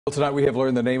Tonight we have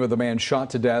learned the name of the man shot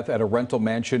to death at a rental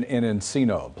mansion in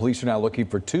Encino. Police are now looking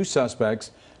for two suspects,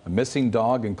 a missing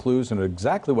dog, and clues into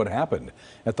exactly what happened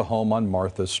at the home on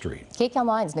Martha Street. KCAL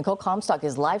 9's Nicole Comstock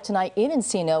is live tonight in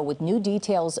Encino with new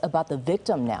details about the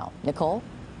victim now. Nicole?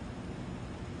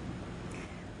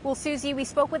 Well, Susie, we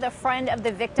spoke with a friend of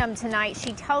the victim tonight.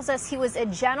 She tells us he was a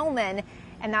gentleman,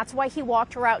 and that's why he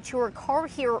walked her out to her car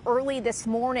here early this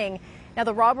morning. Now,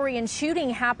 the robbery and shooting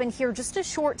happened here just a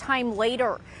short time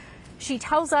later. She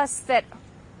tells us that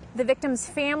the victim's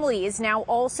family is now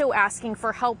also asking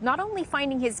for help, not only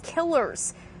finding his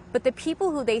killers, but the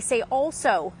people who they say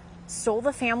also stole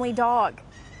the family dog.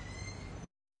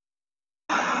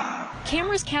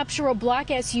 Cameras capture a black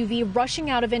SUV rushing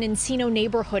out of an Encino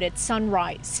neighborhood at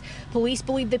sunrise. Police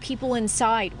believe the people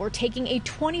inside were taking a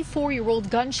 24-year-old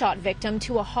gunshot victim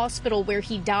to a hospital where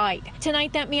he died.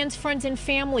 Tonight, that man's friends and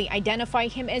family identify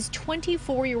him as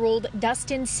 24-year-old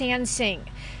Dustin Sansing.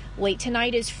 Late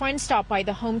tonight, his friends stopped by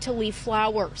the home to leave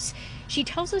flowers. She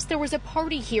tells us there was a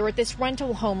party here at this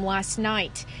rental home last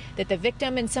night, that the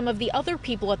victim and some of the other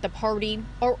people at the party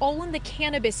are all in the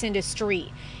cannabis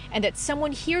industry, and that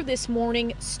someone here this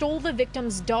morning stole the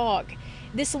victim's dog,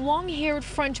 this long-haired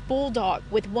French bulldog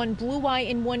with one blue eye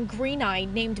and one green eye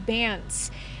named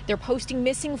Bans. They're posting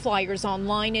missing flyers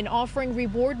online and offering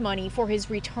reward money for his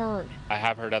return. I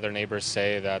have heard other neighbors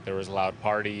say that there was loud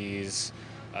parties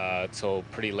till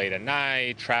pretty late at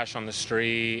night, trash on the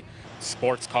street,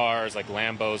 sports cars like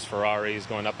Lambos, Ferraris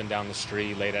going up and down the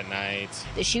street late at night.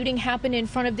 The shooting happened in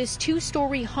front of this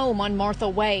two-story home on Martha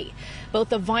Way. Both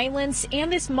the violence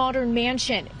and this modern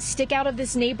mansion stick out of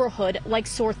this neighborhood like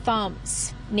sore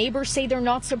thumbs. Neighbors say they're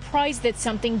not surprised that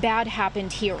something bad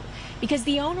happened here because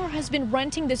the owner has been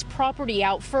renting this property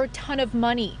out for a ton of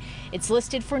money. It's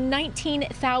listed for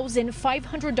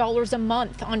 $19,500 a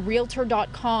month on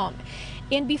Realtor.com.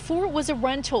 And before it was a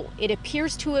rental, it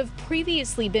appears to have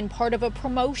previously been part of a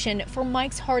promotion for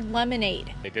Mike's Hard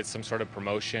Lemonade. They did some sort of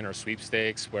promotion or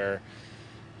sweepstakes where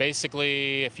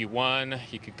basically if you won,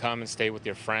 you could come and stay with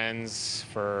your friends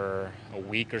for a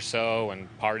week or so and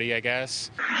party, I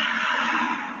guess.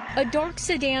 A dark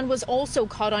sedan was also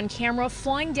caught on camera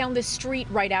flying down the street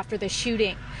right after the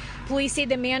shooting. Police say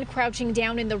the man crouching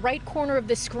down in the right corner of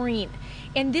the screen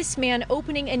and this man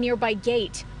opening a nearby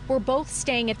gate were both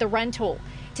staying at the rental.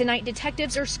 Tonight,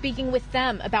 detectives are speaking with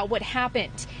them about what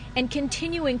happened and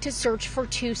continuing to search for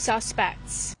two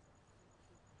suspects.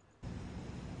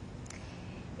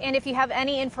 And if you have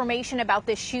any information about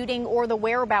this shooting or the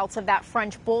whereabouts of that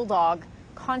French bulldog,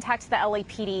 contact the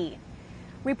LAPD.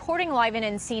 Reporting live in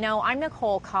Encino, I'm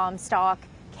Nicole Comstock,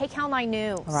 KCAL 9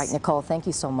 News. All right, Nicole, thank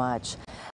you so much.